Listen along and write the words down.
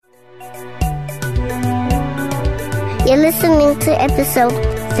You're listening to episode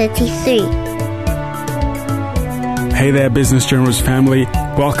 33. Hey there, Business Generals family.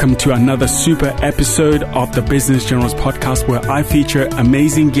 Welcome to another super episode of the Business Generals podcast, where I feature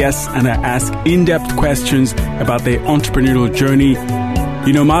amazing guests and I ask in-depth questions about their entrepreneurial journey.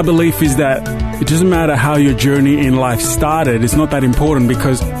 You know, my belief is that it doesn't matter how your journey in life started. It's not that important,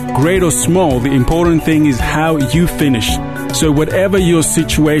 because great or small, the important thing is how you finish. So whatever your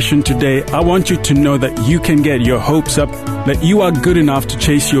situation today, I want you to know that you can get your hopes up, that you are good enough to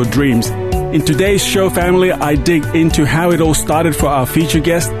chase your dreams. In today's show, family, I dig into how it all started for our featured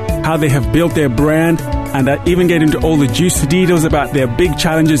guest, how they have built their brand, and I even get into all the juicy details about their big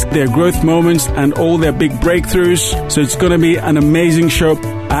challenges, their growth moments, and all their big breakthroughs. So it's going to be an amazing show.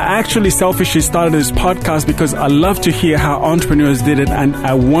 I actually selfishly started this podcast because I love to hear how entrepreneurs did it, and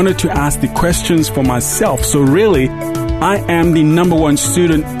I wanted to ask the questions for myself. So really, I am the number one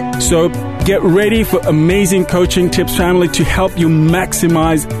student. So get ready for amazing coaching tips, family, to help you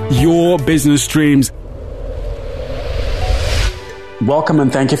maximize your business dreams. Welcome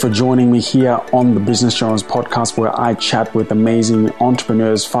and thank you for joining me here on the Business Generals podcast, where I chat with amazing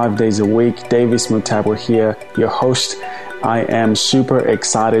entrepreneurs 5 days a week. Davis Mutabo here, your host. I am super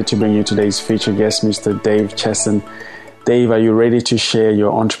excited to bring you today's featured guest, Mr. Dave Chesson. Dave, are you ready to share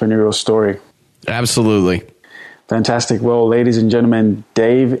your entrepreneurial story? Absolutely. Fantastic. Well, ladies and gentlemen,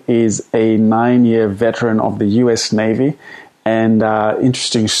 Dave is a 9-year veteran of the U.S. Navy. And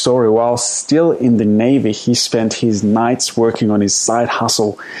interesting story, while still in the Navy, he spent his nights working on his side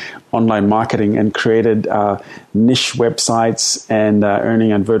hustle, online marketing, and created niche websites and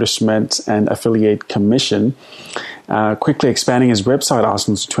earning advertisements and affiliate commission. Quickly expanding his website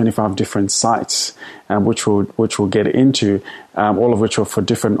arsenal to 25 different sites, which we'll get into, all of which were for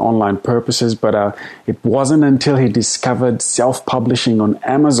different online purposes. But it wasn't until he discovered self-publishing on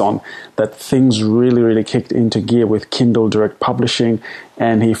Amazon that things really kicked into gear with Kindle Direct Publishing,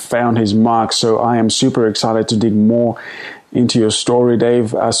 and he found his mark. So I am super excited to dig more into your story,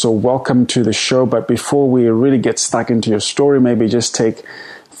 Dave. So welcome to the show. But before we really get stuck into your story, maybe just take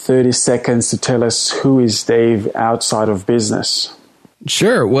 30 seconds to tell us, who is Dave outside of business?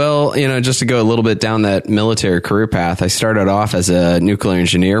 Sure. Well, just to go a little bit down that military career path, I started off as a nuclear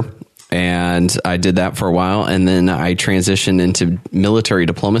engineer, and I did that for a while. And then I transitioned into military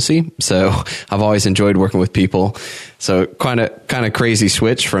diplomacy. So I've always enjoyed working with people. So kind of crazy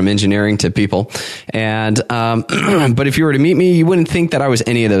switch from engineering to people. And, but if you were to meet me, you wouldn't think that I was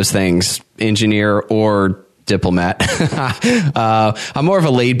any of those things, engineer or diplomat. I'm more of a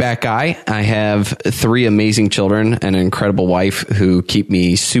laid back guy. I have 3 amazing children and an incredible wife who keep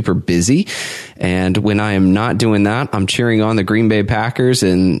me super busy. And when I am not doing that, I'm cheering on the Green Bay Packers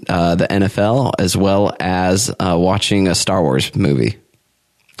in the NFL, as well as watching a Star Wars movie.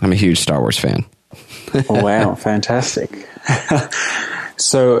 I'm a huge Star Wars fan. Oh, wow. Fantastic.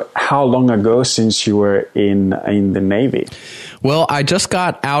 So how long ago since you were in the Navy? Well, I just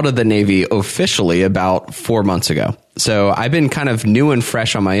got out of the Navy officially about 4 months ago. So I've been kind of new and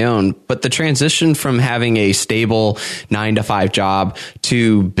fresh on my own, but the transition from having a stable 9-to-5 job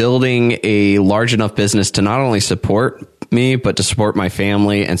to building a large enough business to not only support me, but to support my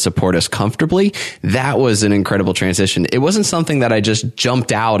family and support us comfortably, that was an incredible transition. It wasn't something that I just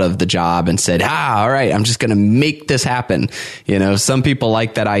jumped out of the job and said, all right, I'm just going to make this happen. Some people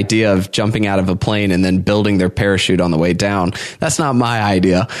like that idea of jumping out of a plane and then building their parachute on the way down. That's not my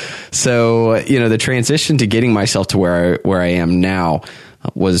idea. So, the transition to getting myself to where I am now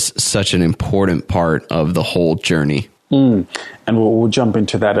was such an important part of the whole journey. And we'll jump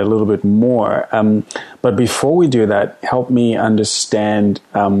into that a little bit more. But before we do that, help me understand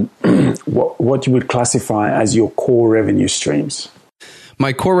what you would classify as your core revenue streams.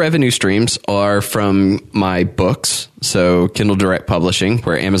 My core revenue streams are from my books, so Kindle Direct Publishing,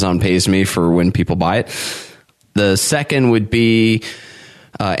 where Amazon pays me for when people buy it. The second would be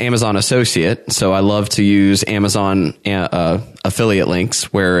Amazon Associate. So I love to use Amazon affiliate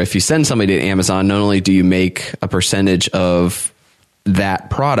links, where if you send somebody to Amazon, not only do you make a percentage of that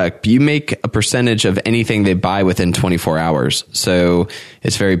product, but you make a percentage of anything they buy within 24 hours. So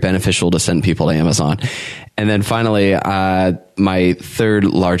it's very beneficial to send people to Amazon. And then finally, my third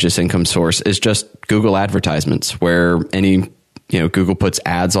largest income source is just Google advertisements, where Google puts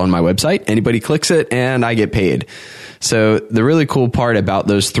ads on my website, anybody clicks it, and I get paid. So the really cool part about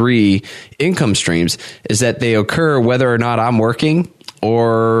those 3 income streams is that they occur whether or not I'm working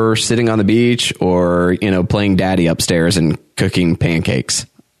or sitting on the beach or, playing daddy upstairs and cooking pancakes.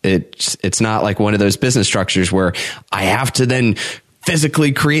 It's not like one of those business structures where I have to then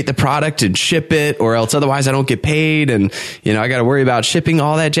physically create the product and ship it, or else otherwise I don't get paid. And, I got to worry about shipping,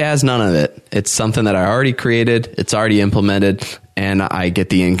 all that jazz. None of it. It's something that I already created. It's already implemented, and I get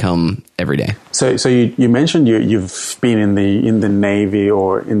the income every day. So you mentioned you've been in the Navy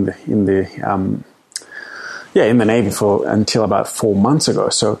or in the Navy for until about 4 months ago.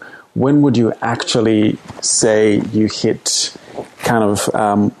 So when would you actually say you hit kind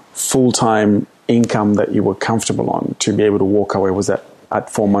of full-time income that you were comfortable on to be able to walk away? Was that at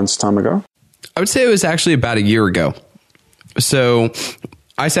 4 months' time ago? I would say it was actually about a year ago. So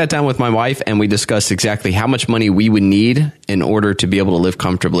I sat down with my wife and we discussed exactly how much money we would need in order to be able to live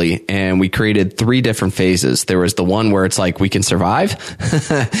comfortably. And we created 3 different phases. There was the one where it's like, we can survive.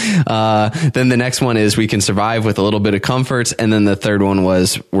 Then the next one is we can survive with a little bit of comforts. And then the third one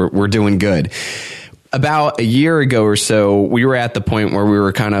was we're doing good. About a year ago or so, we were at the point where we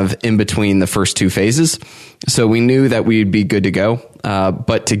were kind of in between the first 2 phases. So we knew that we'd be good to go.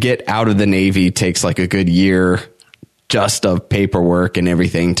 But to get out of the Navy takes like a good year just of paperwork and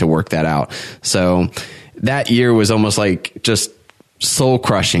everything to work that out. So that year was almost like just soul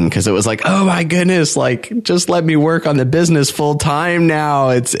crushing, because it was like, oh my goodness, like just let me work on the business full time now.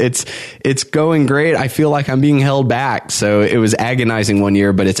 It's going great. I feel like I'm being held back. So it was agonizing one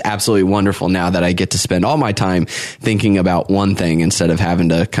year, but it's absolutely wonderful now that I get to spend all my time thinking about one thing instead of having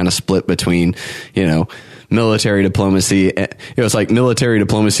to kind of split between, military diplomacy. It was like military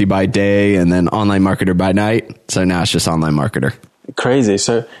diplomacy by day and then online marketer by night. So now it's just online marketer. Crazy.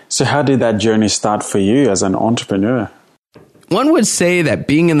 So how did that journey start for you as an entrepreneur? One would say that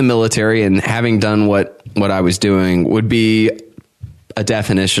being in the military and having done what I was doing would be a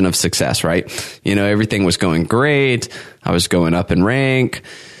definition of success, right? Everything was going great. I was going up in rank.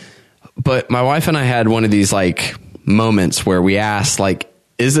 But my wife and I had one of these like moments where we asked, like,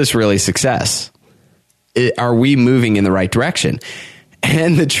 is this really success? Are we moving in the right direction?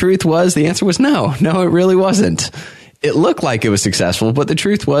 And the answer was no. No, it really wasn't. It looked like it was successful, but the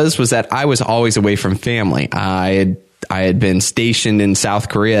truth was that I was always away from family. I had been stationed in South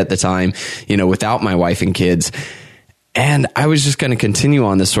Korea at the time, without my wife and kids. And I was just going to continue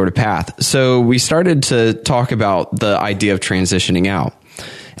on this sort of path. So we started to talk about the idea of transitioning out.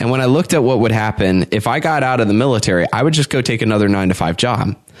 And when I looked at what would happen if I got out of the military, I would just go take another 9-to-5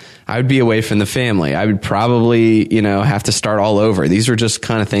 job. I would be away from the family. I would probably, have to start all over. These were just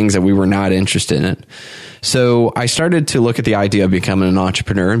kind of things that we were not interested in. So I started to look at the idea of becoming an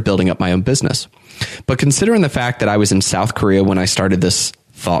entrepreneur and building up my own business. But considering the fact that I was in South Korea when I started this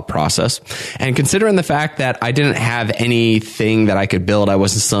thought process, and considering the fact that I didn't have anything that I could build, I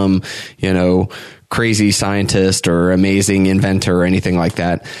wasn't some, crazy scientist or amazing inventor or anything like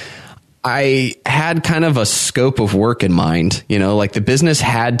that. I had kind of a scope of work in mind, like the business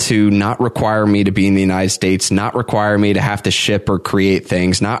had to not require me to be in the United States, not require me to have to ship or create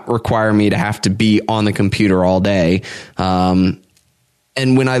things, not require me to have to be on the computer all day. And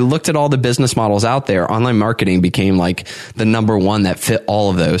when I looked at all the business models out there, online marketing became like the number one that fit all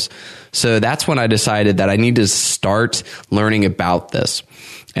of those. So that's when I decided that I need to start learning about this.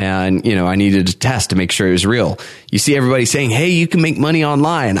 And, I needed to test to make sure it was real. You see everybody saying, hey, you can make money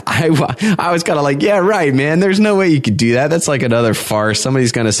online. I was kind of like, yeah, right, man. There's no way you could do that. That's like another farce.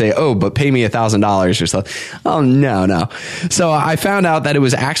 Somebody's going to say, oh, but pay me $1,000 or something. Oh, no. So I found out that it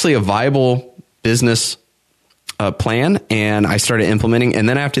was actually a viable business plan, and I started implementing. And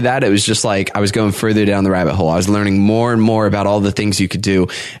then after that, it was just like I was going further down the rabbit hole. I was learning more and more about all the things you could do.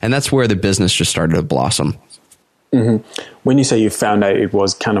 And that's where the business just started to blossom. Mm-hmm. When you say you found out it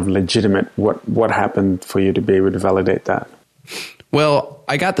was kind of legitimate, what happened for you to be able to validate that? Well,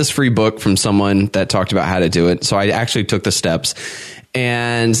 I got this free book from someone that talked about how to do it. So I actually took the steps.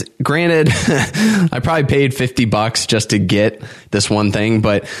 And granted, I probably paid $50 just to get this one thing,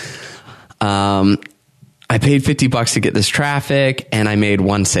 but I paid $50 to get this traffic, and I made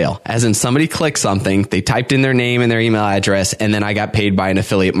one sale. As in, somebody clicked something, they typed in their name and their email address, and then I got paid by an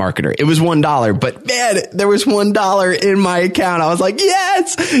affiliate marketer. It was $1, but man, there was $1 in my account. I was like,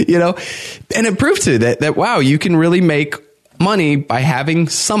 yes, and it proved to that wow, you can really make money by having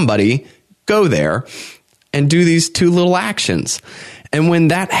somebody go there and do these 2 little actions. And when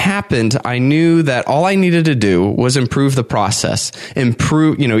that happened, I knew that all I needed to do was improve the process,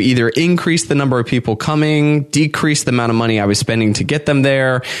 either increase the number of people coming, decrease the amount of money I was spending to get them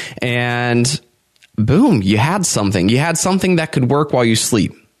there. And boom, you had something. You had something that could work while you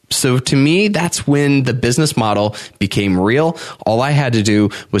sleep. So to me, that's when the business model became real. All I had to do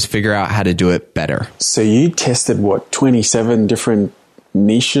was figure out how to do it better. So you tested 27 different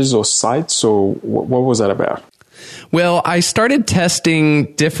niches or sites, or what was that about? Well, I started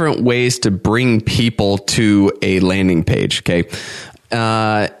testing different ways to bring people to a landing page. Okay.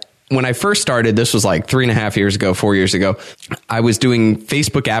 when I first started, this was like 3.5 years ago, 4 years ago, I was doing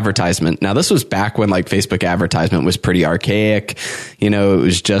Facebook advertisement. Now, this was back when like Facebook advertisement was pretty archaic. You know, it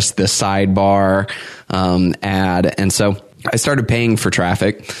was just the sidebar ad. And so I started paying for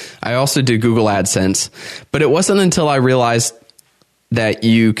traffic. I also did Google AdSense, but it wasn't until I realized that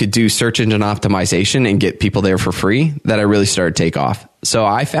you could do search engine optimization and get people there for free that I really started to take off. So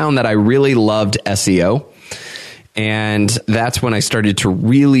I found that I really loved SEO. And that's when I started to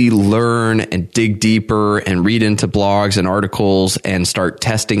really learn and dig deeper and read into blogs and articles and start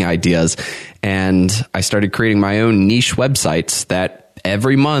testing ideas. And I started creating my own niche websites that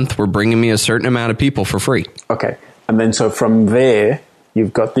every month were bringing me a certain amount of people for free. Okay. And then so from there,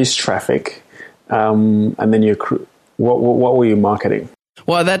 you've got this traffic. And then what were you marketing?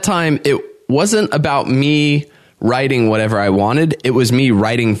 Well, at that time, it wasn't about me writing whatever I wanted. It was me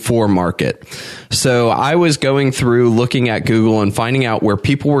writing for market. So I was going through looking at Google and finding out where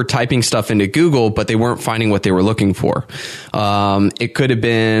people were typing stuff into Google, but they weren't finding what they were looking for. It could have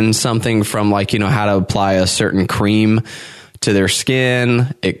been something from like, how to apply a certain cream to their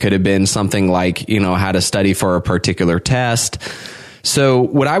skin. It could have been something like, how to study for a particular test. So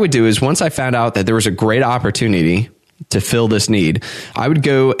what I would do is once I found out that there was a great opportunity to fill this need, I would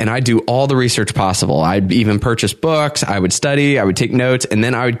go and I'd do all the research possible. I'd even purchase books, I would study, I would take notes, and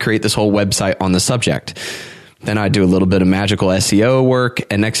then I would create this whole website on the subject. Then I'd do a little bit of magical SEO work,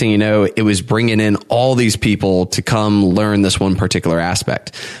 and next thing you know, it was bringing in all these people to come learn this one particular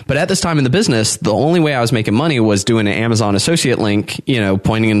aspect. But at this time in the business, the only way I was making money was doing an Amazon associate link,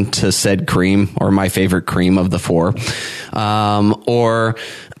 pointing to said cream or my favorite cream of the four, or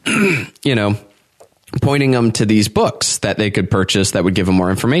pointing them to these books that they could purchase that would give them more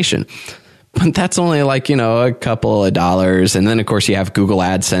information. But that's only like, a couple of dollars. And then, of course, you have Google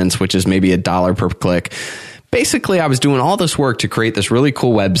AdSense, which is maybe $1 per click. Basically, I was doing all this work to create this really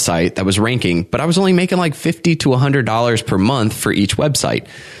cool website that was ranking, but I was only making like $50 to $100 per month for each website.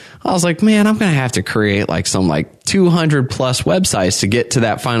 I was like, man, I'm going to have to create like some 200 plus websites to get to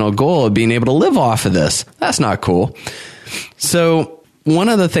that final goal of being able to live off of this. That's not cool. So one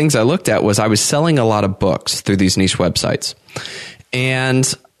of the things I looked at was I was selling a lot of books through these niche websites.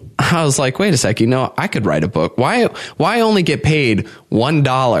 And I was like, wait a sec, I could write a book. Why only get paid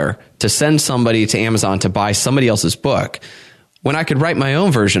 $1 to send somebody to Amazon to buy somebody else's book when I could write my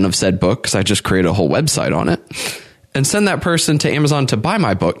own version of said book because I just created a whole website on it and send that person to Amazon to buy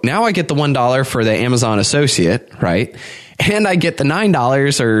my book. Now I get the $1 for the Amazon associate, right? And I get the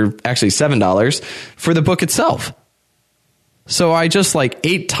 $9 or actually $7 for the book itself. So I just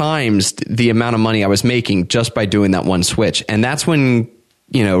 8 times the amount of money I was making just by doing that one switch. And that's when,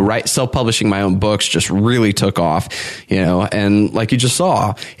 self-publishing my own books just really took off, and like you just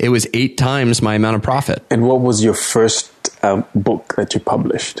saw, it was 8 times my amount of profit. And what was your first book that you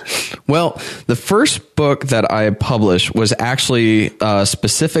published? Well, the first book that I published was actually a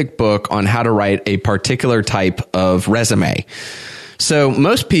specific book on how to write a particular type of resume. So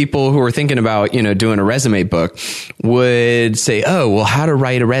most people who are thinking about, doing a resume book would say, oh, well, how to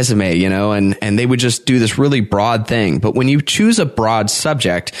write a resume, and they would just do this really broad thing. But when you choose a broad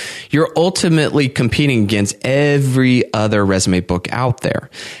subject, you're ultimately competing against every other resume book out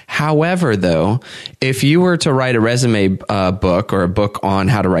there. However, though, if you were to write a resume book or a book on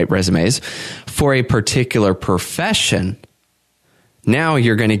how to write resumes for a particular profession, now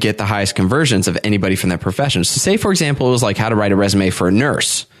you're going to get the highest conversions of anybody from that profession. So say, for example, it was like how to write a resume for a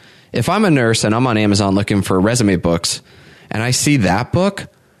nurse. If I'm a nurse and I'm on Amazon looking for resume books and I see that book,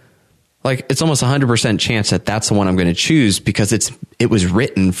 it's almost 100% chance that that's the one I'm going to choose because it was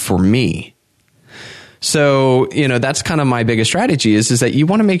written for me. So, that's kind of my biggest strategy is that you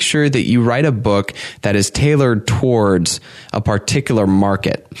want to make sure that you write a book that is tailored towards a particular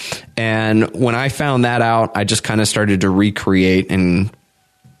market. And when I found that out, I just kind of started to recreate, and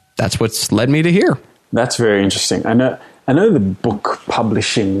that's what's led me to here. That's very interesting. I know the book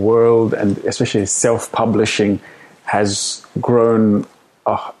publishing world, and especially self-publishing, has grown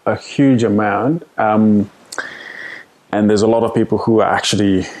a huge amount. And there's a lot of people who are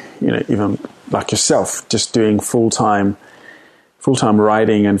actually, even like yourself, just doing full-time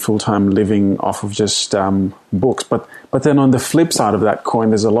writing and full-time living off of just books. But then on the flip side of that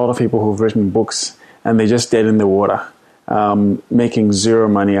coin, there's a lot of people who've written books and they're just dead in the water, making zero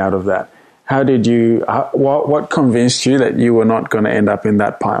money out of that. How did you? What convinced you that you were not going to end up in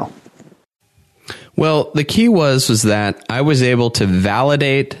that pile? Well, the key was that I was able to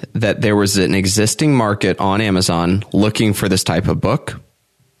validate that there was an existing market on Amazon looking for this type of book.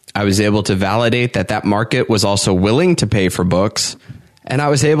 I was able to validate that market was also willing to pay for books. And I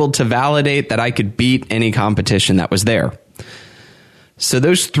was able to validate that I could beat any competition that was there. So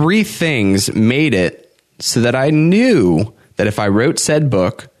those 3 things made it so that I knew that if I wrote said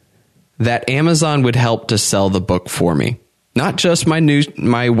book, that Amazon would help to sell the book for me. Not just my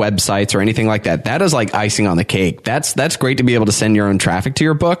websites or anything like that. That is like icing on the cake. That's great to be able to send your own traffic to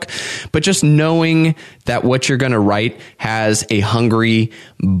your book, but just knowing that what you're going to write has a hungry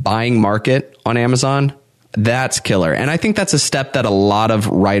buying market on Amazon, that's killer. And I think that's a step that a lot of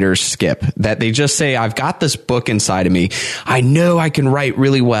writers skip, that they just say, I've got this book inside of me. I know I can write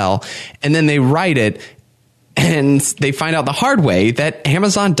really well. And then they write it and they find out the hard way that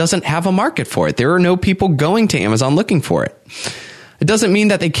Amazon doesn't have a market for it. There are no people going to Amazon looking for it. It doesn't mean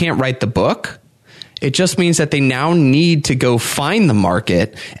that they can't write the book. It just means that they now need to go find the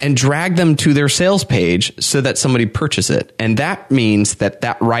market and drag them to their sales page so that somebody purchases it. And that means that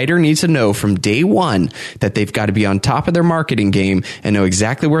that writer needs to know from day one that they've got to be on top of their marketing game and know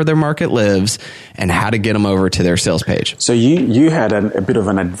exactly where their market lives and how to get them over to their sales page. So you had a bit of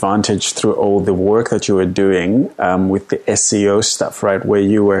an advantage through all the work that you were doing with the SEO stuff, right? Where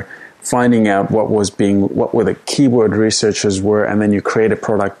you were finding out what were the keyword researchers were, and then you create a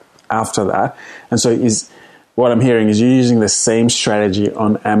product after that. And so what I'm hearing is you're using the same strategy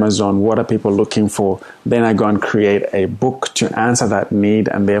on Amazon. What are people looking for? Then I go and create a book to answer that need,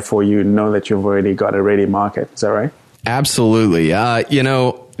 and therefore you know that you've already got a ready market. Is that right? Absolutely.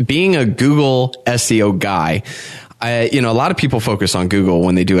 Being a Google SEO guy, a lot of people focus on Google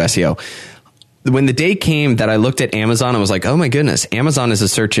when they do SEO. When the day came that I looked at Amazon, I was like, oh my goodness, Amazon is a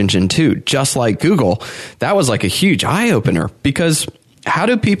search engine too, just like Google. That was like a huge eye opener, because how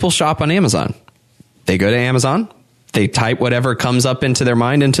do people shop on Amazon? They go to Amazon, they type whatever comes up into their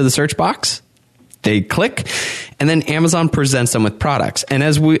mind into the search box, they click, and then Amazon presents them with products. And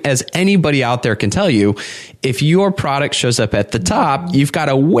as anybody out there can tell you, if your product shows up at the top, you've got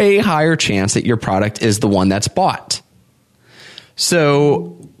a way higher chance that your product is the one that's bought.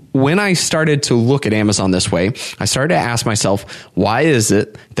 So when I started to look at Amazon this way, I started to ask myself, why is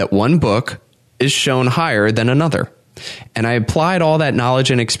it that one book is shown higher than another? And I applied all that knowledge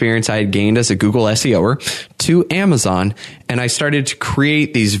and experience I had gained as a Google SEOer to Amazon, and I started to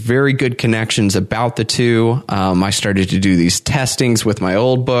create these very good connections about the two. I started to do these testings with my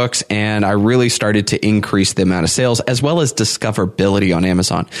old books, and I really started to increase the amount of sales as well as discoverability on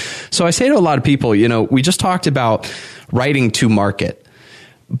Amazon. So I say to a lot of people, we just talked about writing to market.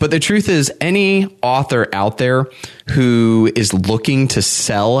 But the truth is, any author out there who is looking to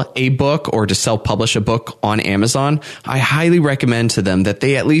sell a book or to self-publish a book on Amazon, I highly recommend to them that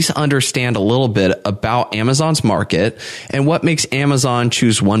they at least understand a little bit about Amazon's market and what makes Amazon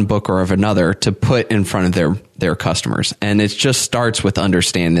choose one book or of another to put in front of their customers. And it just starts with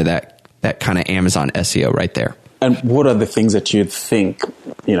understanding that kind of Amazon SEO right there. And what are the things that you think,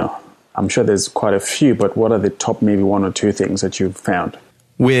 I'm sure there's quite a few, but what are the top maybe 1 or 2 things that you've found?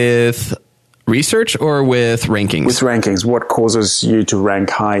 With research or with rankings? With rankings. What causes you to rank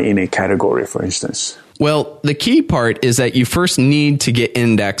high in a category, for instance? Well, the key part is that you first need to get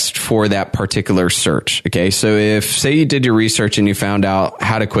indexed for that particular search. Okay. So say you did your research and you found out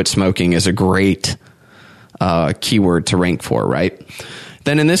how to quit smoking is a great keyword to rank for, right?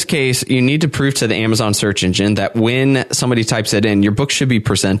 Then in this case, you need to prove to the Amazon search engine that when somebody types it in, your book should be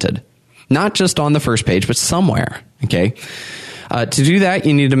presented, not just on the first page, but somewhere. Okay. To do that,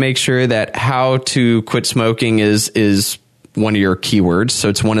 you need to make sure that how to quit smoking is one of your keywords. So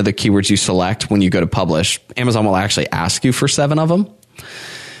it's one of the keywords you select when you go to publish. Amazon will actually ask you for 7 of them.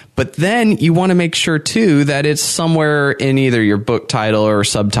 But then you want to make sure too that it's somewhere in either your book title or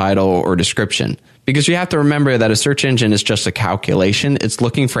subtitle or description. Because you have to remember that a search engine is just a calculation. It's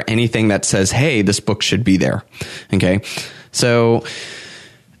looking for anything that says, hey, this book should be there. Okay. So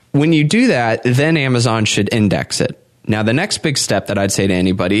when you do that, then Amazon should index it. Now, the next big step that I'd say to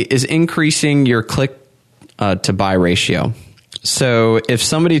anybody is increasing your click to buy ratio. So if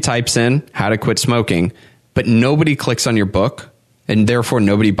somebody types in how to quit smoking, but nobody clicks on your book and therefore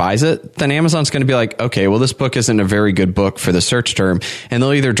nobody buys it, then Amazon's going to be like, okay, well, this book isn't a very good book for the search term. And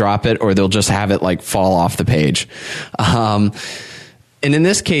they'll either drop it or they'll just have it like fall off the page. And in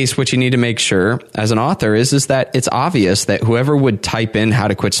this case, what you need to make sure as an author is that it's obvious that whoever would type in how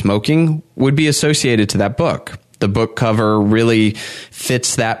to quit smoking would be associated to that book. The book cover really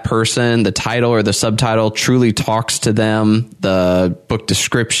fits that person. The title or the subtitle truly talks to them. The book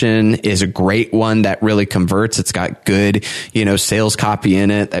description is a great one that really converts. It's got good, sales copy in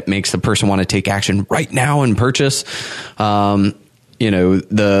it that makes the person want to take action right now and purchase. The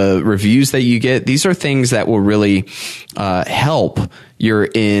reviews that you get, these are things that will really help your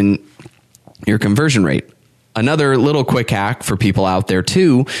conversion rate. Another little quick hack for people out there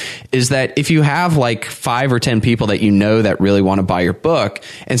too is that if you have like 5 or 10 people that you know that really want to buy your book,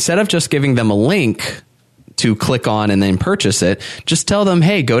 instead of just giving them a link to click on and then purchase it, just tell them,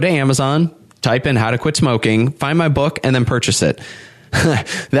 hey, go to Amazon, type in how to quit smoking, find my book, and then purchase it.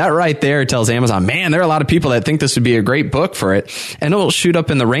 That right there tells Amazon, man, there are a lot of people that think this would be a great book for it, and it will shoot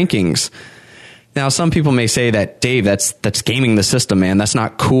up in the rankings. Now, some people may say that, Dave, that's gaming the system, man. That's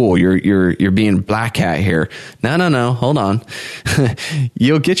not cool. You're being black hat here. No. Hold on.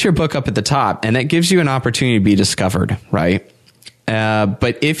 You'll get your book up at the top, and that gives you an opportunity to be discovered, right?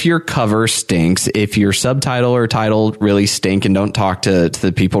 But if your cover stinks, if your subtitle or title really stink and don't talk to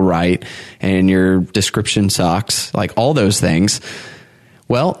the people right, and your description sucks, like all those things,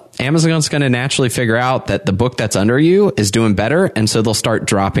 well, Amazon's going to naturally figure out that the book that's under you is doing better, and so they'll start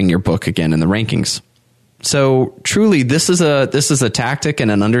dropping your book again in the rankings. So truly, this is a tactic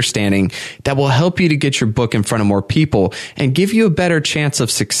and an understanding that will help you to get your book in front of more people and give you a better chance of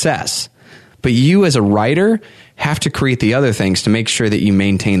success. But you as a writer have to create the other things to make sure that you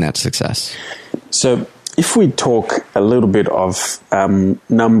maintain that success. So if we talk a little bit of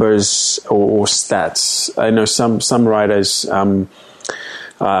numbers or stats, I know some writers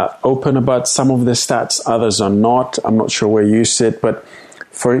open about some of the stats, others are not. I'm not sure where you sit, but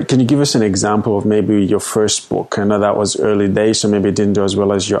can you give us an example of maybe your first book? I know that was early days, so maybe it didn't do as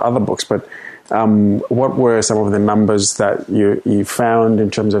well as your other books, but what were some of the numbers that you found in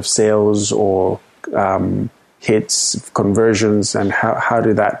terms of sales or hits, conversions, and how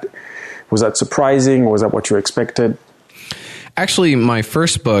did that, was that surprising, or was that what you expected? Actually, my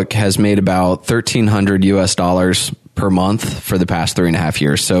first book has made about $1,300 US per month for the past 3.5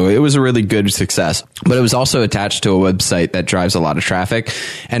 years. So it was a really good success, but it was also attached to a website that drives a lot of traffic,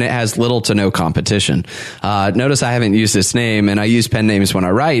 and it has little to no competition. Notice I haven't used this name, and I use pen names when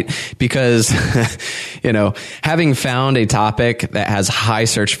I write because, having found a topic that has high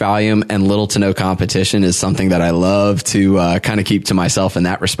search volume and little to no competition is something that I love to kind of keep to myself in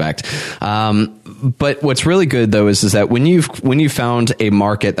that respect. But what's really good though is that when you've found a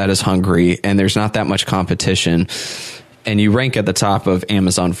market that is hungry and there's not that much competition, and you rank at the top of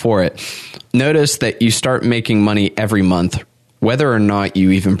Amazon for it, notice that you start making money every month, whether or not you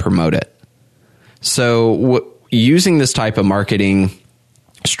even promote it. So using this type of marketing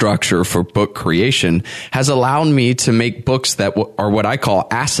structure for book creation has allowed me to make books that are what I call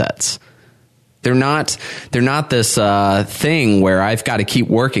assets. They're not this thing where I've got to keep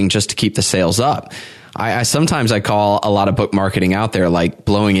working just to keep the sales up. I sometimes call a lot of book marketing out there like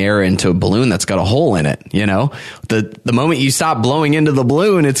blowing air into a balloon that's got a hole in it. The moment you stop blowing into the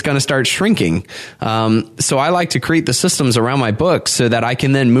balloon, it's going to start shrinking. So I like to create the systems around my book so that I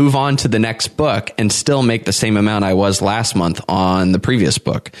can then move on to the next book and still make the same amount I was last month on the previous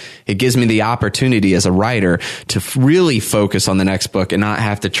book. It gives me the opportunity as a writer to really focus on the next book and not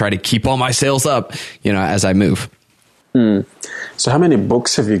have to try to keep all my sales up, as I move. So how many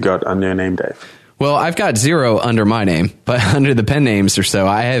books have you got under your name, Dave? Well, I've got 0 under my name, but under the pen names or so,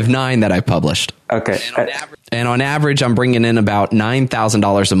 I have 9 that I've published. Okay. And on average, I'm bringing in about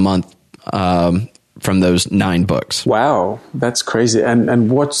 $9,000 a month from those 9 books. Wow, that's crazy. And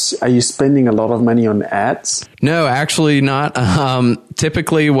are you spending a lot of money on ads? No, actually not.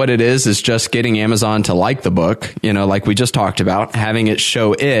 Typically what it is just getting Amazon to like the book, like we just talked about, having it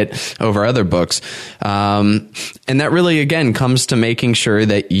show it over other books. And that really, again, comes to making sure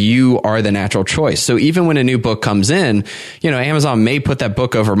that you are the natural choice. So even when a new book comes in, Amazon may put that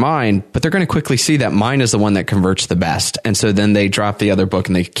book over mine, but they're going to quickly see that mine is the one that converts the best. And so then they drop the other book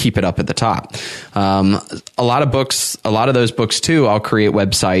and they keep it up at the top. A lot of those books too, I'll create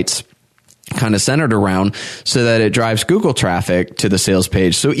websites kind of centered around so that it drives Google traffic to the sales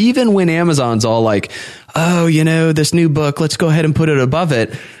page. So even when Amazon's all like, oh, this new book, let's go ahead and put it above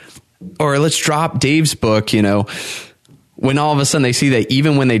it, or let's drop Dave's book, when all of a sudden they see that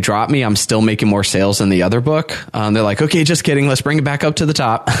even when they drop me, I'm still making more sales than the other book. They're like, okay, just kidding. Let's bring it back up to the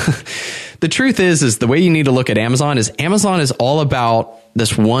top. The truth is the way you need to look at Amazon is all about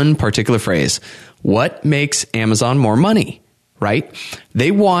this one particular phrase. What makes Amazon more money, right? They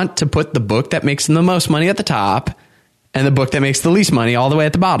want to put the book that makes them the most money at the top and the book that makes the least money all the way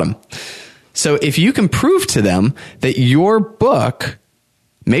at the bottom. So if you can prove to them that your book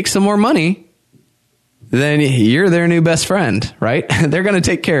makes them more money, then you're their new best friend, right? They're going to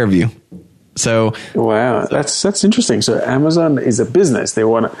take care of you. So wow, that's interesting. So Amazon is a business.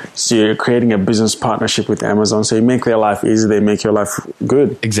 So you're creating a business partnership with Amazon. So you make their life easy. They make your life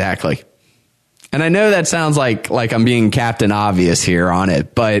good. Exactly. And I know that sounds like I'm being Captain Obvious here on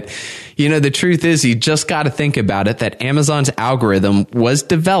it, but the truth is you just got to think about it that Amazon's algorithm was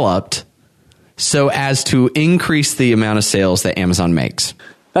developed so as to increase the amount of sales that Amazon makes.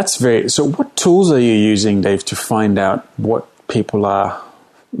 So what tools are you using, Dave, to find out what people are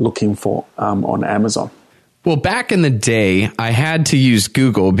looking for on Amazon? Well, back in the day, I had to use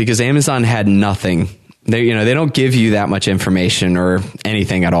Google because Amazon had nothing. They don't give you that much information or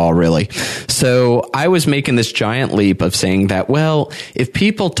anything at all, really. So I was making this giant leap of saying that, well, if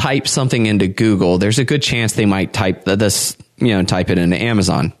people type something into Google, there's a good chance they might type it into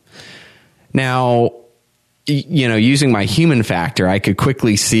Amazon. Now, using my human factor, I could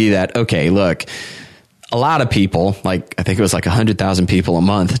quickly see that, okay, look, a lot of people, like I think it was like 100,000 people a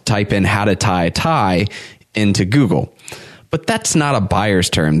month, type in how to tie a tie into Google. But that's not a buyer's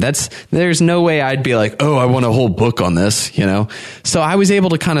term. There's no way I'd be like, oh, I want a whole book on this, So I was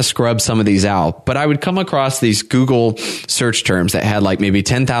able to kind of scrub some of these out, but I would come across these Google search terms that had like maybe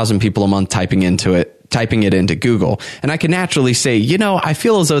 10,000 people a month typing it into Google. And I could naturally say, I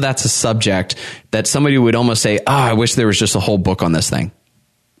feel as though that's a subject that somebody would almost say, oh, I wish there was just a whole book on this thing.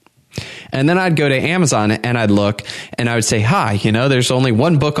 And then I'd go to Amazon and I'd look and I would say, hi, there's only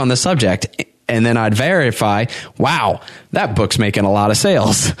one book on the subject. And then I'd verify, wow, that book's making a lot of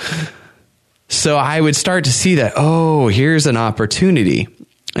sales. So I would start to see that, oh, here's an opportunity.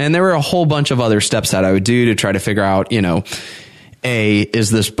 And there were a whole bunch of other steps that I would do to try to figure out, is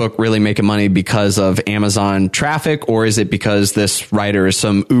this book really making money because of Amazon traffic, or is it because this writer is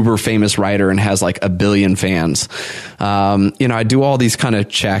some uber famous writer and has like 1 billion fans? I do all these kind of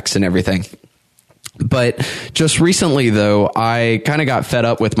checks and everything. But just recently, though, I kind of got fed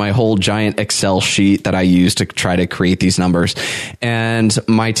up with my whole giant Excel sheet that I use to try to create these numbers. And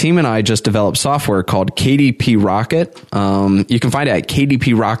my team and I just developed software called KDP Rocket. You can find it at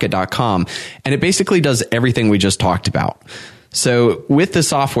kdprocket.com. And it basically does everything we just talked about. So with the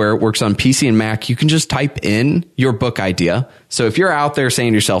software, it works on PC and Mac. You can just type in your book idea. So if you're out there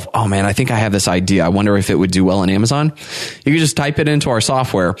saying to yourself, oh man, I think I have this idea, I wonder if it would do well on Amazon, you can just type it into our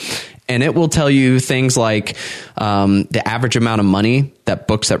software and it will tell you things like the average amount of money that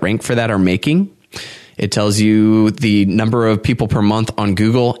books that rank for that are making. It tells you the number of people per month on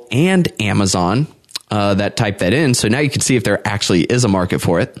Google and Amazon that type that in. So now you can see if there actually is a market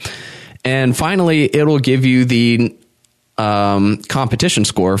for it. And finally, it'll give you the competition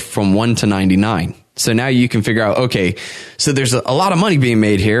score from 1 to 99. So now you can figure out, okay, so there's a lot of money being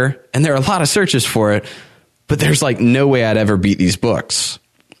made here and there are a lot of searches for it, but there's like no way I'd ever beat these books.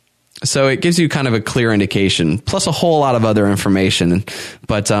 So it gives you kind of a clear indication, plus a whole lot of other information.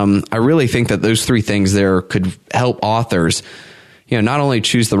 But I really think that those three things there could help authors, not only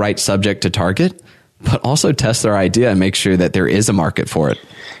choose the right subject to target, but also test their idea and make sure that there is a market for it.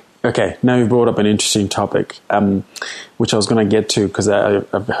 Okay, now you've brought up an interesting topic, which I was going to get to because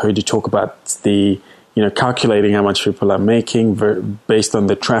I've heard you talk about the, calculating how much people are making based on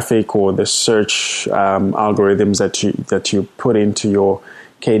the traffic or the search algorithms that you put into your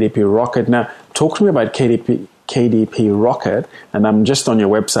KDP Rocket. Now, talk to me about KDP Rocket, and I'm just on your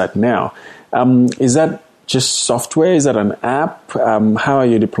website now. Is that just software? Is that an app? How are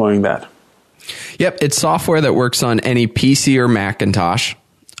you deploying that? Yep, it's software that works on any PC or Macintosh.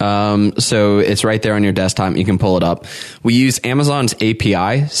 So it's right there on your desktop. You can pull it up. We use Amazon's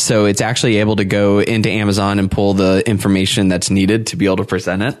API. So it's actually able to go into Amazon and pull the information that's needed to be able to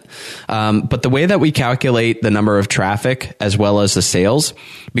present it. But the way that we calculate the number of traffic as well as the sales,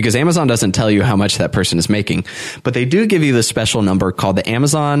 because Amazon doesn't tell you how much that person is making, but they do give you this special number called the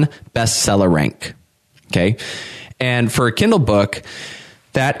Amazon bestseller rank. Okay. And for a Kindle book,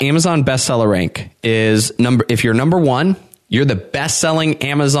 that Amazon bestseller rank is if you're number one, you're the best-selling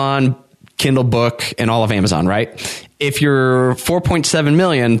Amazon Kindle book in all of Amazon, right? If you're 4.7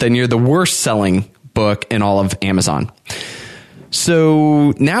 million, then you're the worst-selling book in all of Amazon.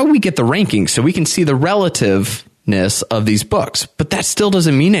 So now we get the ranking, so we can see the relativeness of these books. But that still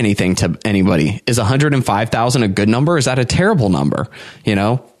doesn't mean anything to anybody. Is 105,000 a good number? Is that a terrible number?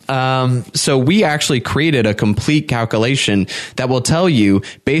 So we actually created a complete calculation that will tell you,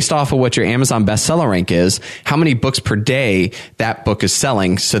 based off of what your Amazon bestseller rank is, how many books per day that book is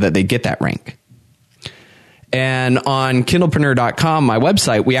selling so that they get that rank. And on kindlepreneur.com, my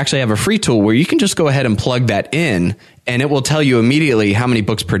website, we actually have a free tool where you can just go ahead and plug that in and it will tell you immediately how many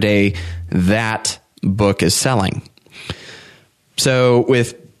books per day that book is selling.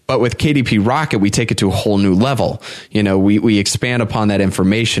 But with KDP Rocket, we take it to a whole new level. We expand upon that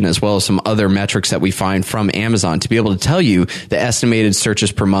information as well as some other metrics that we find from Amazon to be able to tell you the estimated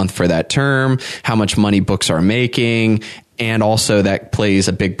searches per month for that term, how much money books are making, and also that plays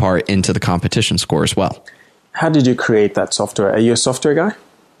a big part into the competition score as well. How did you create that software? Are you a software guy?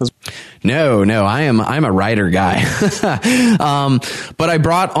 No, I'm a writer guy. But I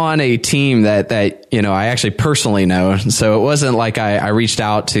brought on a team that, I actually personally know. So it wasn't like I reached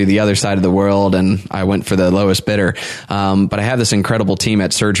out to the other side of the world and I went for the lowest bidder. But I have this incredible team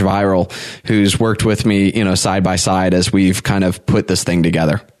at Surge Viral who's worked with me, side by side as we've kind of put this thing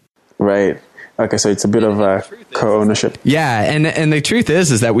together. Right. Okay, so it's a bit of a co-ownership. Yeah, and the truth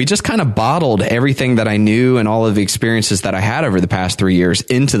is that we just kind of bottled everything that I knew and all of the experiences that I had over the past 3 years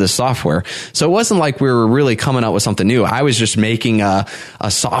into the software. So it wasn't like we were really coming up with something new. I was just making a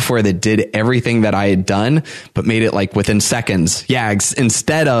software that did everything that I had done, but made it like within seconds. Yeah,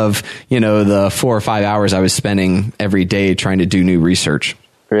 instead of, the 4 or 5 hours I was spending every day trying to do new research.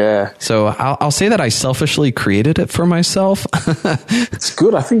 Yeah. So I'll say that I selfishly created it for myself. It's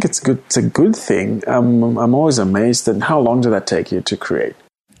good. I think it's good. It's a good thing. I'm always amazed at how long did that take you to create?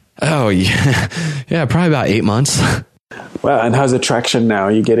 Oh, yeah. Yeah, probably about 8 months. Well, and how's the traction now?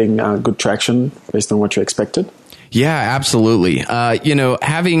 Are you getting good traction based on what you expected? Yeah, absolutely.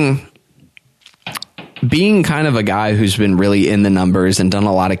 Being kind of a guy who's been really in the numbers and done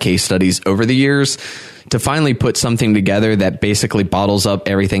a lot of case studies over the years, to finally put something together that basically bottles up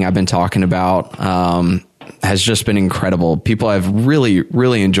everything I've been talking about has just been incredible. People have really,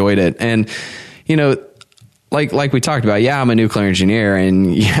 really enjoyed it. And, like we talked about, yeah, I'm a nuclear engineer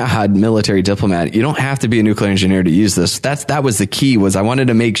and yeah, military diplomat. You don't have to be a nuclear engineer to use this. That was the key, was I wanted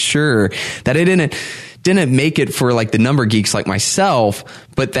to make sure that it didn't make it for like the number geeks like myself,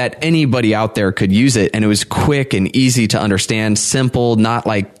 but that anybody out there could use it. And it was quick and easy to understand, simple, not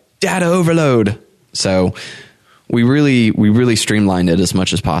like data overload. So we really streamlined it as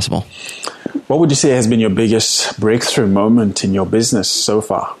much as possible. What would you say has been your biggest breakthrough moment in your business so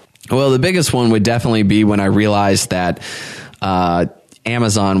far? Well, the biggest one would definitely be when I realized that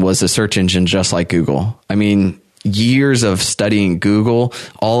Amazon was a search engine just like Google. I mean, years of studying Google,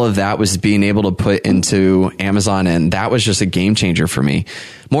 all of that was being able to put into Amazon, and that was just a game changer for me.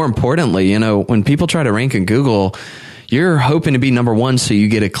 More importantly, when people try to rank in Google, you're hoping to be number one so you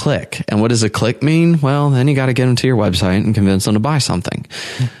get a click. And what does a click mean? Well, then you got to get them to your website and convince them to buy something.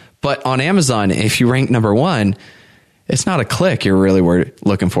 But on Amazon, if you rank number one, it's not a click you're really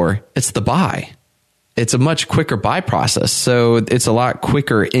looking for. It's the buy. It's a much quicker buy process. So it's a lot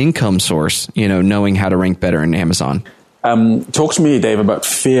quicker income source, knowing how to rank better in Amazon. Talk to me, Dave, about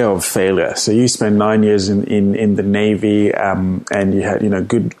fear of failure. So you spent 9 years in the Navy, and you had,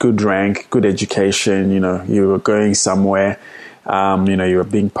 good rank, good education, you were going somewhere, you were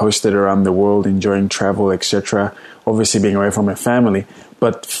being posted around the world, enjoying travel, etc. Obviously being away from your family,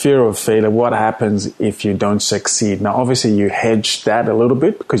 but fear of failure, what happens if you don't succeed? Now, obviously you hedged that a little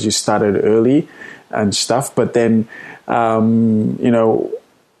bit because you started early and stuff, but then,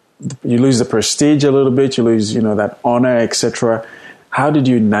 you lose the prestige a little bit, you lose, that honor, etc. How did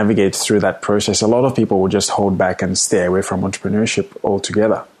you navigate through that process? A lot of people will just hold back and stay away from entrepreneurship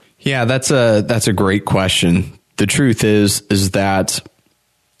altogether. Yeah, that's a great question. The truth is that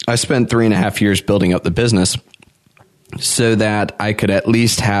I spent 3.5 years building up the business so that I could at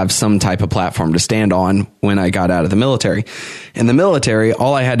least have some type of platform to stand on when I got out of the military. In the military,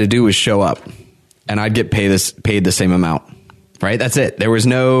 all I had to do was show up and I'd get paid the same amount. Right? That's it. There was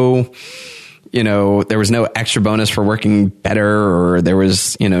no extra bonus for working better, or there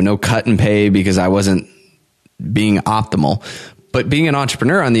was, no cut in pay because I wasn't being optimal. But being an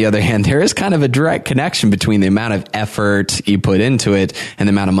entrepreneur, on the other hand, there is kind of a direct connection between the amount of effort you put into it and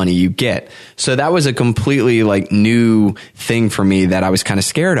the amount of money you get. So that was a completely new thing for me that I was kind of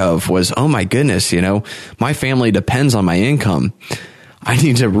scared of, was, oh my goodness, my family depends on my income. I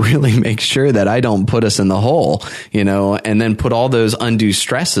need to really make sure that I don't put us in the hole, and then put all those undue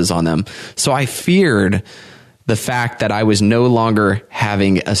stresses on them. So I feared the fact that I was no longer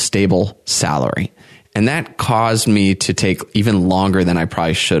having a stable salary. And that caused me to take even longer than I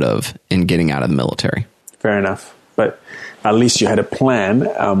probably should have in getting out of the military. Fair enough. But at least you had a plan,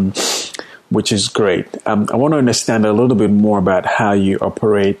 which is great. I want to understand a little bit more about how you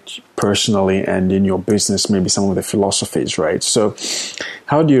operate personally and in your business, maybe some of the philosophies, right? So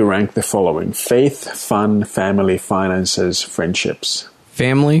how do you rank the following? Faith, fun, family, finances, friendships.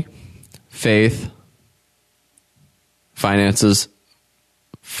 Family, faith, finances,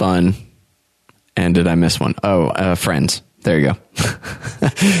 fun, and did I miss one? Friends. There you go.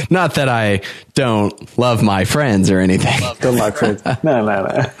 Not that I don't love my friends or anything. Don't like friends. No.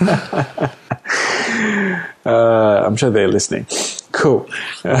 I'm sure they're listening. Cool.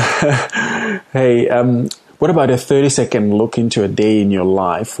 Hey, what about a 30-second look into a day in your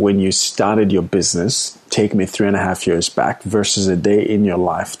life when you started your business? Take me 3.5 years back versus a day in your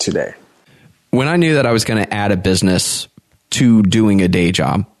life today. When I knew that I was going to add a business to doing a day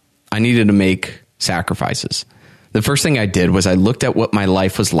job, I needed to make sacrifices. The first thing I did was I looked at what my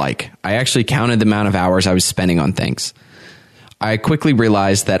life was like. I actually counted the amount of hours I was spending on things. I quickly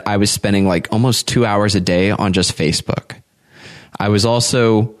realized that I was spending like almost 2 hours a day on just Facebook. I was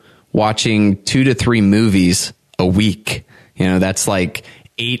also watching 2 to 3 movies a week. You know, that's like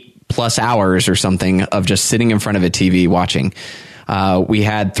 8+ hours or something of just sitting in front of a TV watching. We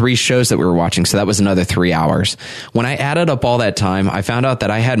had 3 shows that we were watching, so that was another 3 hours. When I added up all that time, I found out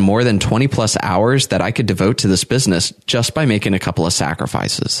that I had more than 20+ hours that I could devote to this business just by making a couple of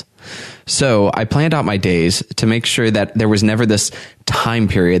sacrifices. So I planned out my days to make sure that there was never this time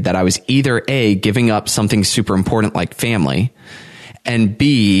period that I was either A, giving up something super important like family, and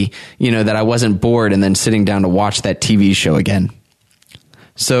B, that I wasn't bored and then sitting down to watch that TV show again.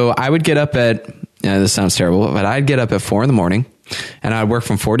 So I would get up at, this sounds terrible, but I'd get up at 4 a.m. and I'd work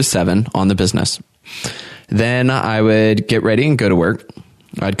from 4 to 7 on the business. Then I would get ready and go to work.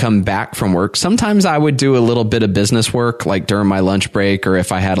 I'd come back from work. Sometimes I would do a little bit of business work, like during my lunch break, or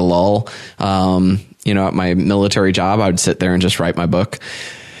if I had a lull, at my military job, I would sit there and just write my book.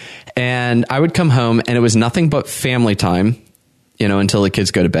 And I would come home and it was nothing but family time, until the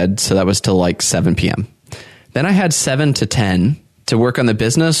kids go to bed. So that was till like 7 p.m. Then I had 7 to 10 to work on the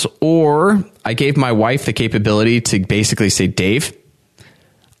business, or I gave my wife the capability to basically say, Dave,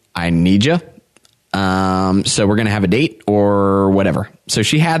 I need you. So we're going to have a date or whatever. So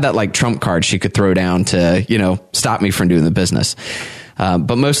she had that like trump card she could throw down to, stop me from doing the business.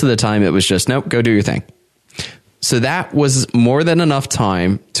 But most of the time it was just, nope, go do your thing. So that was more than enough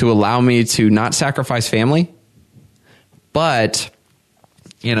time to allow me to not sacrifice family, but,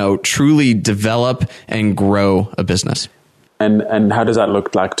 truly develop and grow a business. And how does that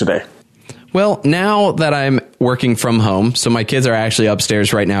look like today? Well, now that I'm working from home, so my kids are actually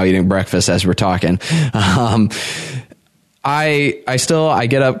upstairs right now eating breakfast as we're talking. I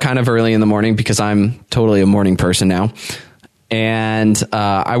get up kind of early in the morning because I'm totally a morning person now. And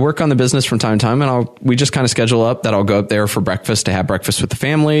I work on the business from time to time, and we just kind of schedule up that I'll go up there for breakfast to have breakfast with the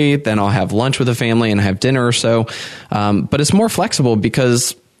family. Then I'll have lunch with the family and have dinner or so. But it's more flexible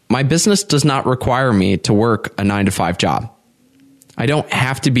because my business does not require me to work a 9-to-5 job. I don't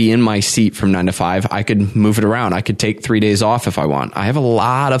have to be in my seat from 9 to 5. I could move it around. I could take 3 days off if I want. I have a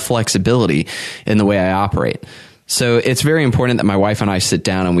lot of flexibility in the way I operate. So it's very important that my wife and I sit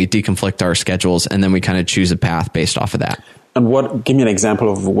down and we deconflict our schedules, and then we kind of choose a path based off of that. And give me an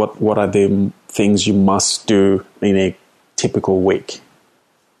example of what are the things you must do in a typical week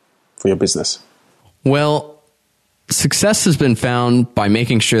for your business? Well, success has been found by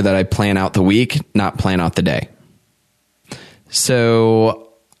making sure that I plan out the week, not plan out the day.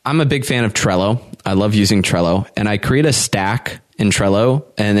 So I'm a big fan of Trello. I love using Trello, and I create a stack in Trello,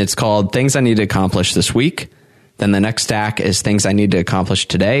 and it's called things I need to accomplish this week. Then the next stack is things I need to accomplish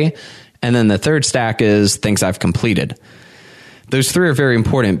today. And then the third stack is things I've completed. Those 3 are very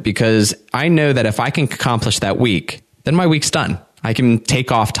important because I know that if I can accomplish that week, then my week's done. I can take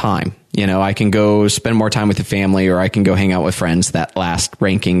off time. I can go spend more time with the family, or I can go hang out with friends, that last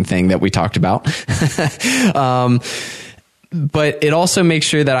ranking thing that we talked about. But it also makes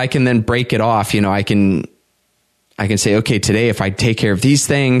sure that I can then break it off. I can say, okay, today, if I take care of these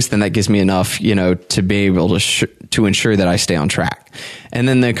things, then that gives me enough, to be able to ensure that I stay on track. And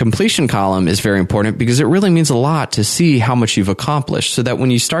then the completion column is very important because it really means a lot to see how much you've accomplished, so that when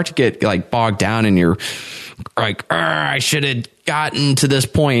you start to get like bogged down and you're like, I should have gotten to this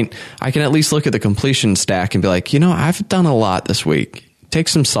point, I can at least look at the completion stack and be like, I've done a lot this week. Take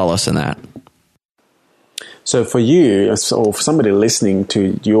some solace in that. So for you, or for somebody listening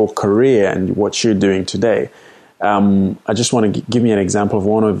to your career and what you're doing today, I just want to give me an example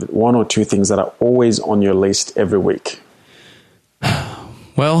of one or two things that are always on your list every week.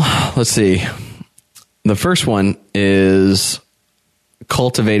 Well, let's see. The first one is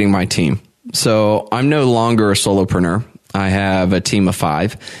cultivating my team. So I'm no longer a solopreneur. I have a team of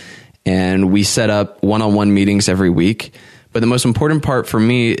 5, and we set up one-on-one meetings every week. But the most important part for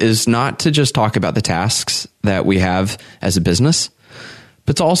me is not to just talk about the tasks that we have as a business,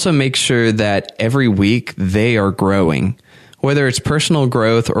 but to also make sure that every week they are growing, whether it's personal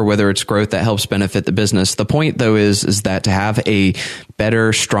growth or whether it's growth that helps benefit the business. The point, though, is that to have a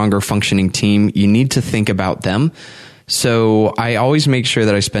better, stronger functioning team, you need to think about them. So I always make sure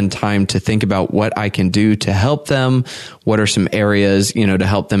that I spend time to think about what I can do to help them. What are some areas, to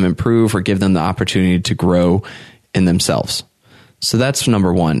help them improve or give them the opportunity to grow in themselves. So that's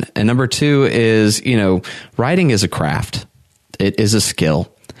number 1. And number 2 is, writing is a craft. It is a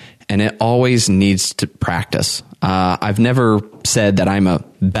skill, and it always needs to practice. I've never said that I'm a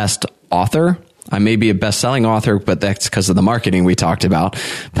best author. I may be a best-selling author, but that's because of the marketing we talked about.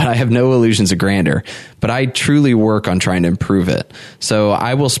 But I have no illusions of grandeur. But I truly work on trying to improve it. So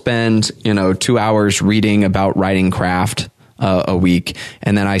I will spend, 2 hours reading about writing craft a week,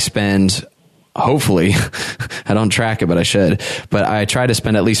 and then I spend, hopefully, I don't track it, but I should. But I try to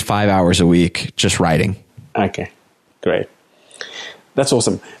spend at least 5 hours a week just writing. Okay, great. That's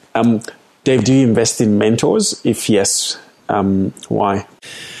awesome. Dave, do you invest in mentors? If yes, why?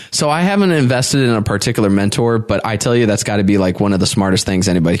 So I haven't invested in a particular mentor, but I tell you, that's got to be like one of the smartest things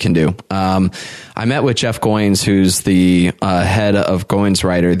anybody can do. I met with Jeff Goins, who's the head of Goins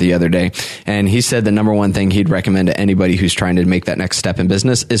Writer, the other day, and he said the number one thing he'd recommend to anybody who's trying to make that next step in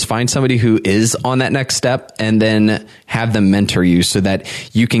business is find somebody who is on that next step and then have them mentor you so that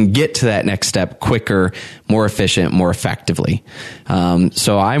you can get to that next step quicker, more efficient, more effectively.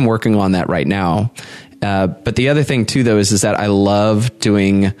 So I'm working on that right now. But the other thing too, though, is that I love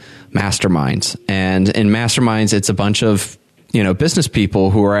doing masterminds, and in masterminds, it's a bunch of, business people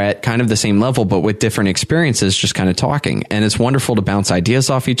who are at kind of the same level, but with different experiences, just kind of talking. And it's wonderful to bounce ideas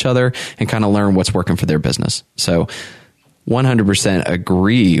off each other and kind of learn what's working for their business. So 100%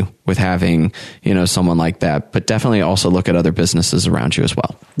 agree with having, someone like that, but definitely also look at other businesses around you as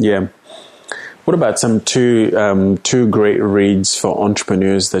well. Yeah. What about some two great reads for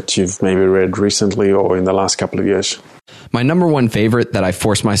entrepreneurs that you've maybe read recently or in the last couple of years? My number one favorite that I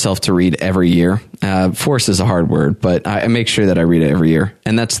force myself to read every year, force is a hard word, but I make sure that I read it every year.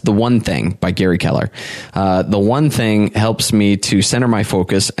 And that's The One Thing by Gary Keller. The One Thing helps me to center my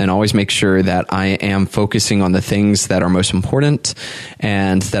focus and always make sure that I am focusing on the things that are most important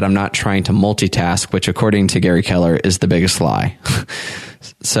and that I'm not trying to multitask, which according to Gary Keller is the biggest lie.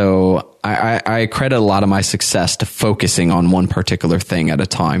 So I credit a lot of my success to focusing on one particular thing at a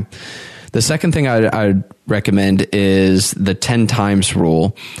time. The second thing I'd recommend is The 10 Times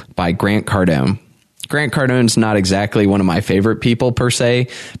Rule by Grant Cardone. Grant Cardone's not exactly one of my favorite people per se,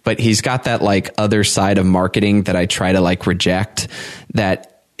 but he's got that other side of marketing that I try to reject,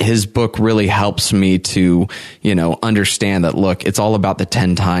 that his book really helps me to, understand that, look, it's all about the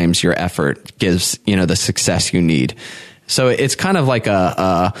 10 times your effort gives, the success you need. So it's kind of like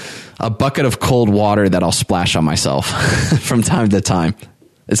a bucket of cold water that I'll splash on myself from time to time.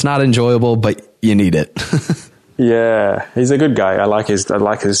 It's not enjoyable, but you need it. Yeah, he's a good guy. I like his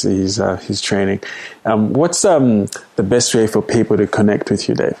training. What's the best way for people to connect with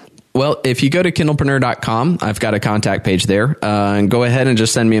you, Dave? Well, if you go to kindlepreneur.com, I've got a contact page there, and go ahead and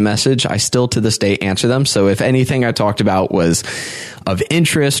just send me a message. I still to this day answer them. So if anything I talked about was of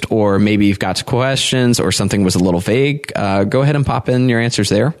interest, or maybe you've got questions or something was a little vague, go ahead and pop in your answers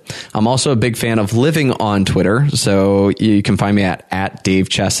there. I'm also a big fan of living on Twitter. So you can find me at Dave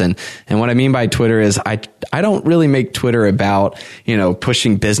Chesson. And what I mean by Twitter is I don't really make Twitter about,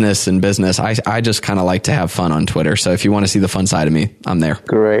 pushing business and business. I just kind of like to have fun on Twitter. So if you want to see the fun side of me, I'm there.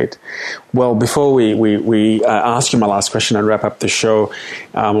 Great. Well, before we ask you my last question and wrap up the show,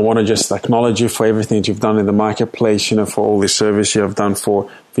 I want to just acknowledge you for everything that you've done in the marketplace, for all the service you have done for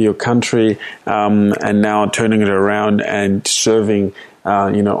your country, and now turning it around and serving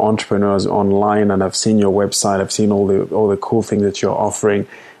entrepreneurs online. And I've seen your website, I've seen all the cool things that you're offering,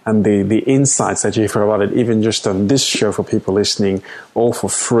 and the insights that you've provided, even just on this show for people listening, all for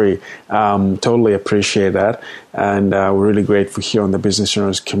free. Totally appreciate that. And we're really grateful here on the Business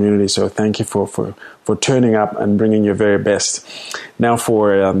Journals community. So thank you for turning up and bringing your very best. Now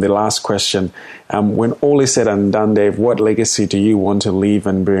for the last question. When all is said and done, Dave, what legacy do you want to leave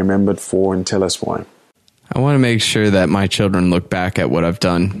and be remembered for, and tell us why? I want to make sure that my children look back at what I've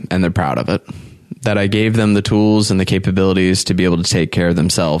done and they're proud of it. That I gave them the tools and the capabilities to be able to take care of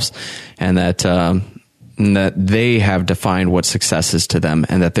themselves, and that they have defined what success is to them,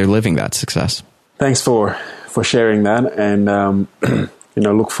 and that they're living that success. Thanks for sharing that, and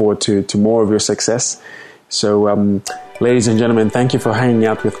look forward to more of your success. So, ladies and gentlemen, thank you for hanging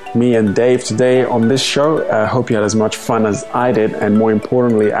out with me and Dave today on this show. I hope you had as much fun as I did, and more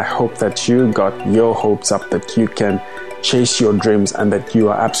importantly, I hope that you got your hopes up that you can chase your dreams and that you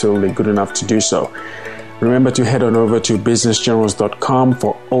are absolutely good enough to do so. Remember to head on over to businessgenerals.com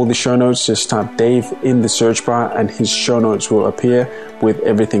for all the show notes. Just type Dave in the search bar and his show notes will appear with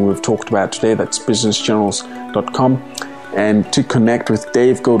everything we've talked about today. That's businessgenerals.com. And to connect with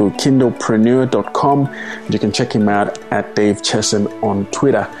Dave, go to kindlepreneur.com. You can check him out at Dave Chesson on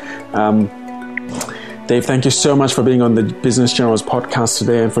Twitter. Dave, thank you so much for being on the Business Generals podcast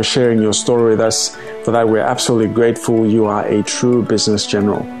today and for sharing your story with us. For that, we're absolutely grateful. You are a true business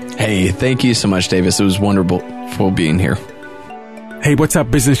general. Hey, thank you so much, Davis. It was wonderful being here. Hey, what's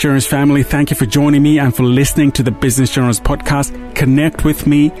up, Business Journals family? Thank you for joining me and for listening to the Business Journals podcast. Connect with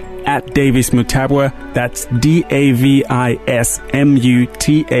me at Davis Mutabwa. That's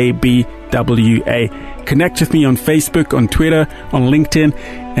DAVISMUTABWA. Connect with me on Facebook, on Twitter, on LinkedIn,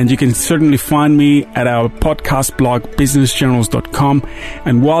 and you can certainly find me at our podcast blog, businessgenerals.com.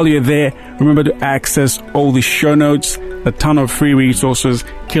 And while you're there, remember to access all the show notes, a ton of free resources,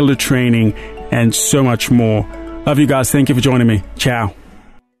 killer training, and so much more. Love you guys. Thank you for joining me. Ciao.